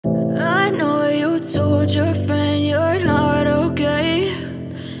told your friend you're not okay,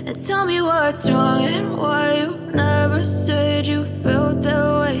 and tell me what's wrong and why you never said you felt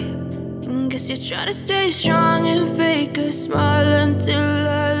that way. And guess you're trying to stay strong and fake a smile until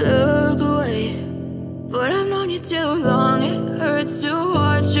I look away. But I've known you too long, it hurts to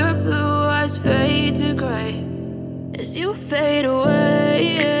watch your blue eyes fade to gray as you fade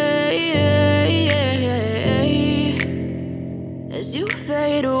away, as you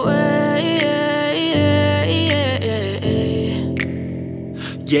fade away.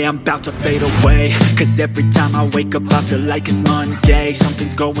 Yeah, I'm about to fade away, cause every time I wake up I feel like it's Monday.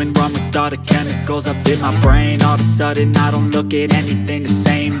 Something's going wrong with all the chemicals up in my brain. All of a sudden I don't look at anything the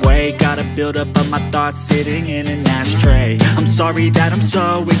same way. Got a buildup of my thoughts sitting in an ashtray. I'm sorry that I'm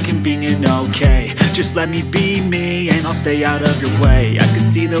so inconvenient, okay. Just let me be me and I'll stay out of your way. I can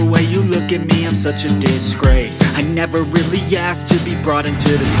see the way you look at me, I'm such a disgrace. I never really asked to be brought into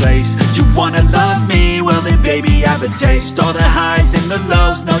this place. You wanna love me? Well then baby, have a taste. All the highs and the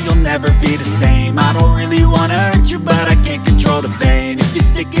lows, no, you'll never be the same. I don't really wanna hurt you, but I can't control the pain. If you're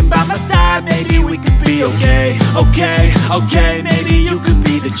sticking by my side, maybe we could be okay. Okay, maybe you could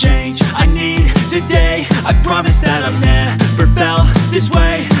be the change I need today. I promise that I've never felt this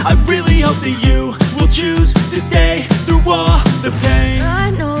way. I really hope that you will choose to stay through all the pain.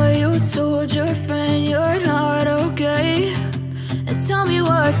 I know you told your friend you're not okay, and tell me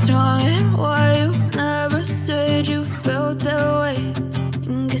what's wrong and why you never said you felt that way.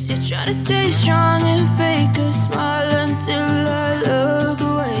 Guess you're trying to stay strong and fake a smile until I look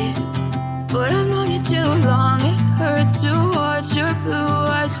away. But I've known you too long, it hurts to watch your blue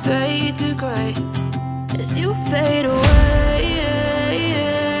eyes fade to gray as you fade away,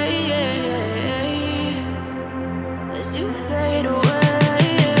 as you fade away,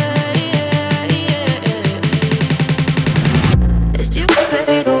 as you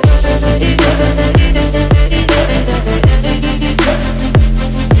fade away.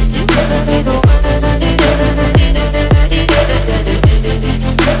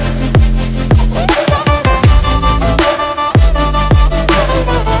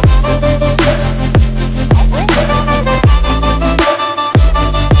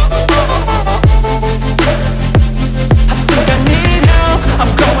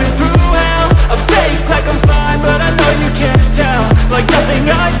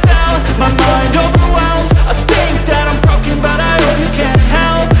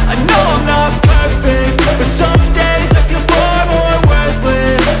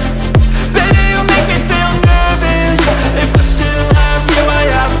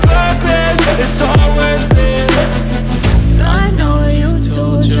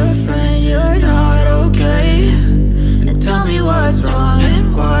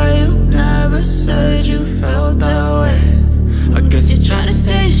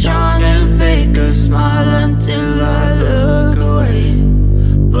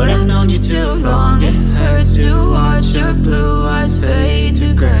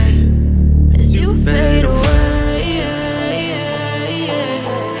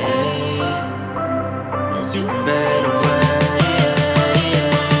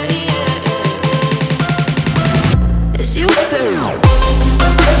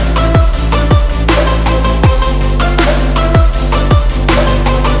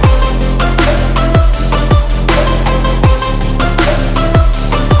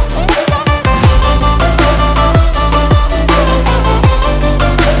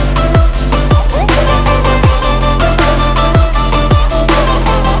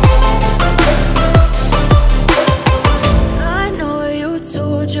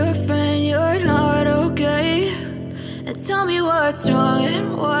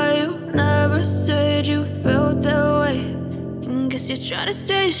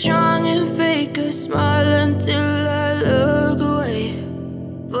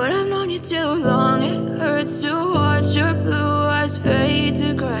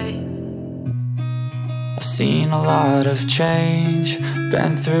 Change,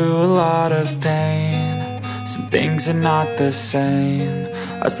 been through a lot of pain. Some things are not the same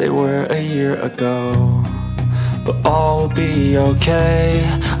as they were a year ago, but all will be okay.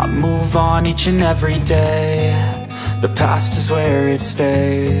 I move on each and every day. The past is where it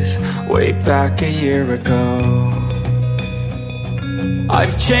stays, way back a year ago.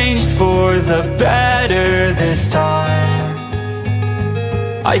 I've changed for the better this time.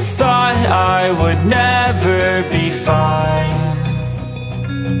 I thought I would never be fine.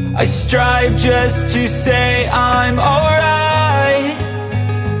 I strive just to say I'm alright,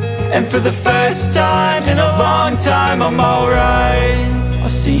 and for the first time in a long time I'm alright.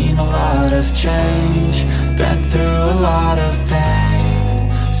 I've seen a lot of change, been through a lot of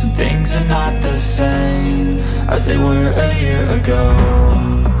pain. Some things are not the same as they were a year ago,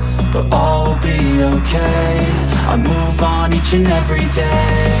 but all will be okay. I move on each and every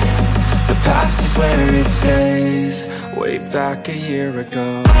day. The past is where it stays, way back a year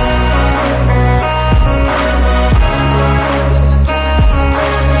ago.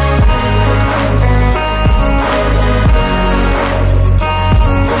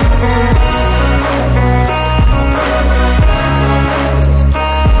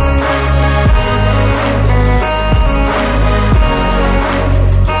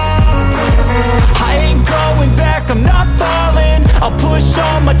 I'm not falling, I'll push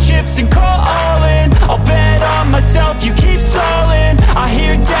all my chips and call all in. I'll bet on myself, you keep stalling. I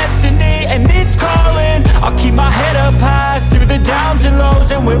hear destiny and it's calling. I'll keep my head up high through the downs and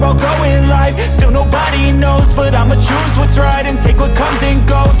lows, and we're all going life. Still nobody knows, but I'ma choose what's right and take what comes and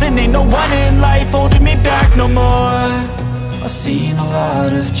goes. And ain't no one in life holding me back no more. I've seen a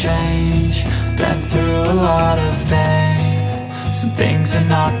lot of change, been through a lot of pain. Some things are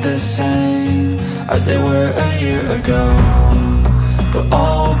not the same as they were a year ago, but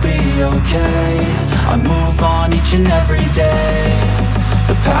all will be okay. I move on each and every day.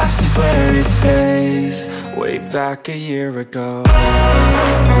 The past is where it stays, way back a year ago.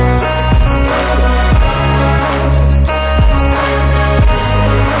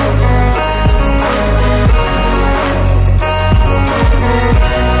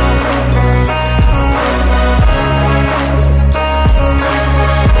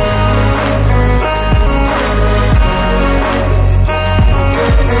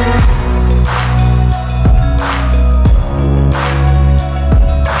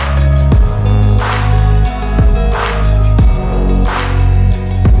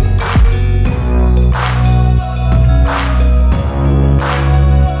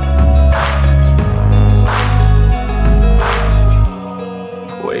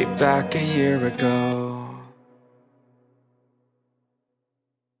 Back a year ago.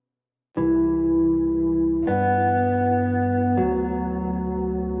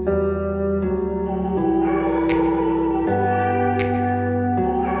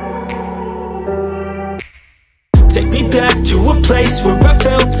 Take me back to a place where I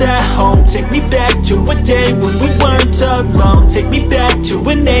felt at home. Take me back to a day when we weren't alone. Take me back to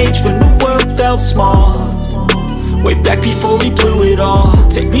an age when the world felt small, way back before we blew it all.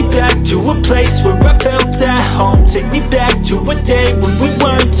 Take me back to a place where I felt at home. Take me back to a day when we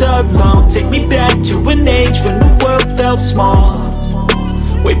weren't alone. Take me back to an age when the world felt small,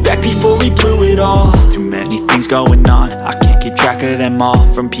 way back before we blew it all. Too many things going on, I can't keep track of them all.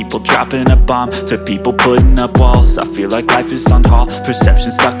 From people dropping a bomb to people putting up walls. I feel like life is on hold,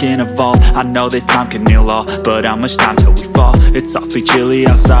 perception stuck in a vault. I know that time can heal all, but how much time till we fall? It's awfully chilly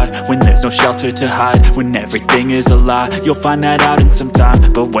outside when there's no shelter to hide. When everything is a lie, you'll find that out in some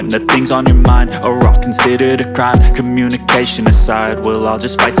time. But when the things on your mind are all considered a crime, communication aside, we'll all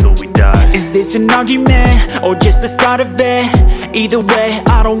just fight till we die. Is this an argument or just the start of it? Either way,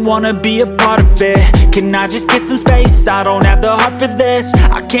 I don't wanna be a part of it. Can I just get some space? I don't have the heart for this.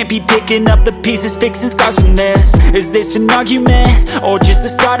 I can't be picking up the pieces, fixing scars from this. Is this an argument or just the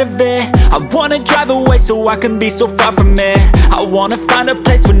start of it? I wanna drive away so I can be so far from it. I wanna find a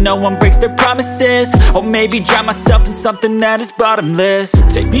place where no one breaks their promises, or maybe drown myself in something that is bottomless.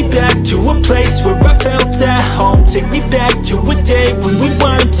 Take me back to a place where I felt at home. Take me back to a day when we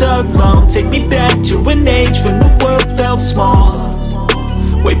weren't alone. Take me back to an age when the world felt small,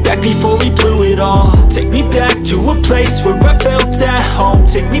 way back before we blew it all. Take me back to a place where I felt at home.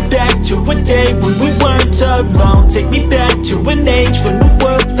 Take me back to a day when we weren't alone. Take me back to an age when the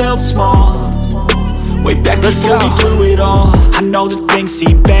world felt small, way back before we blew it all. I know that things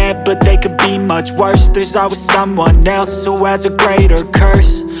seem bad, but they could be much worse. There's always someone else who has a greater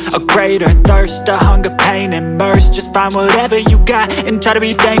curse, a greater thirst, a hunger, pain, and mercy. Just find whatever you got and try to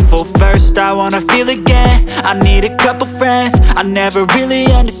be thankful first. I wanna feel again, I need a couple friends. I never really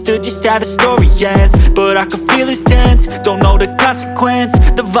understood just how the story ends, but I can feel it's tense, don't know the consequence.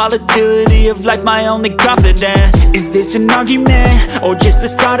 The volatility of life, my only confidence. Is this an argument or just the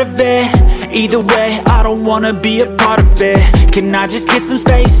start of it? Either way, I don't wanna be a part of it. Can I just get some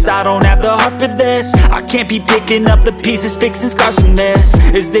space? I don't have the heart for this. I can't be picking up the pieces, fixing scars from this.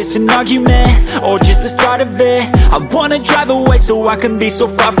 Is this an argument or just the start of it? I wanna drive away so I can be so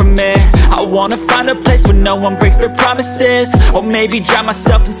far from it. I wanna find a place where no one breaks their promises, or maybe drown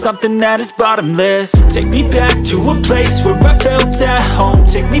myself in something that is bottomless. Take me back to a place where I felt at home.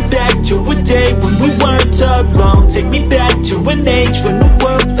 Take me back to a day when we weren't alone. Take me back to an age when the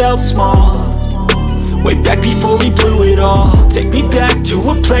world felt small, way back before we blew it all. Take me back to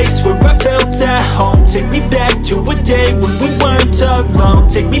a place where I felt at home. Take me back to a day when we weren't alone.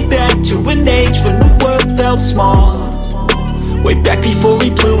 Take me back felt small, way back before we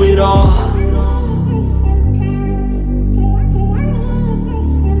blew it all.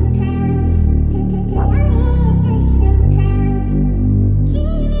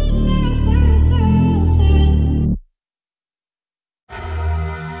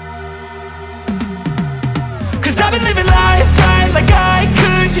 I've been living life right like I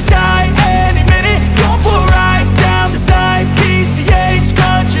could just die any minute. Going for a ride down the side, PCH,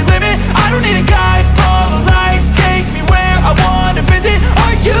 country limit. I don't need a guide, follow lights, take me where I wanna visit.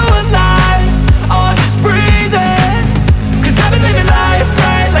 Are you alive? Or just breathing? Cause I've been living life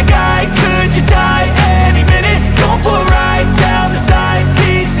right like I could just die any minute. Going for a ride down the side,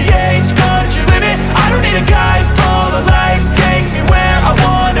 PCH, country limit. I don't need a guide, follow lights, take me where I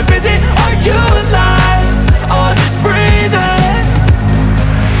wanna visit. Are you alive? Or just breathing?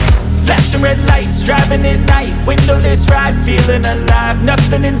 Flashing red lights, driving at night, windowless ride, feeling alive.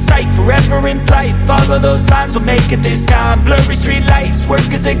 Nothing in sight, forever in flight. Follow those lines, we'll make it this time. Blurry street lights,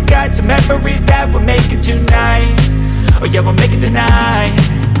 work as a guide to memories that we're making tonight. Oh yeah, we'll make it tonight.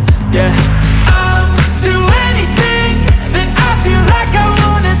 Yeah, I'll do anything that I feel like I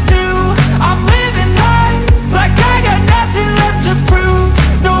wanna do. I'm living life like I got nothing left to prove.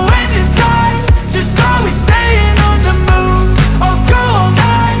 No end in sight, just always staying on the move. I'll go all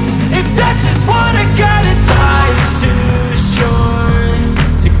night if that's just what I gotta do. Life's too short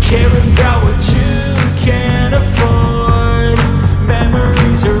to care about what you can't afford.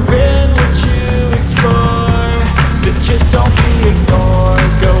 Memories are in what you explore, so just don't be ignored.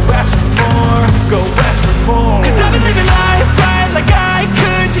 Go ask for more, go ask for more. Cause I've been living life right like I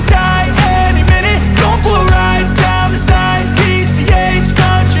could just die any minute. Going for a ride down the side, PCH,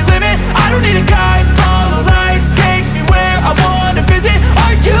 country limit. I don't need a guide, follow lights, take me where I wanna visit.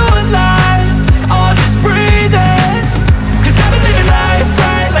 Are you alive? Or just breathing? Cause I've been living life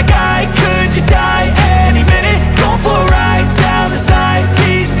right like I could just die any minute. Going for a ride down the side,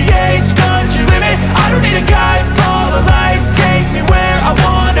 PCH, country limit. I don't need a guide, follow lights, take me where I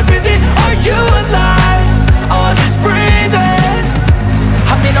wanna visit. Are you alive? Or just breathing?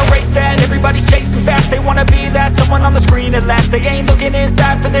 I'm in a race that everybody's chasing fast. They wanna be that someone on the screen at last. They ain't looking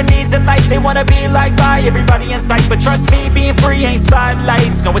inside for their needs in life. They wanna be liked by everybody in sight. But trust me, being free ain't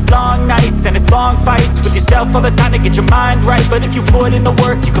spotlights. No, it's long nights and it's long fights with yourself all the time to get your mind right. But if you put in the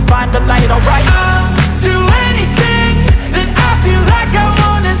work, you can find the light, alright. I'll do anything that I feel like I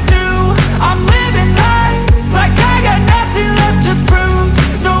wanna do. I'm living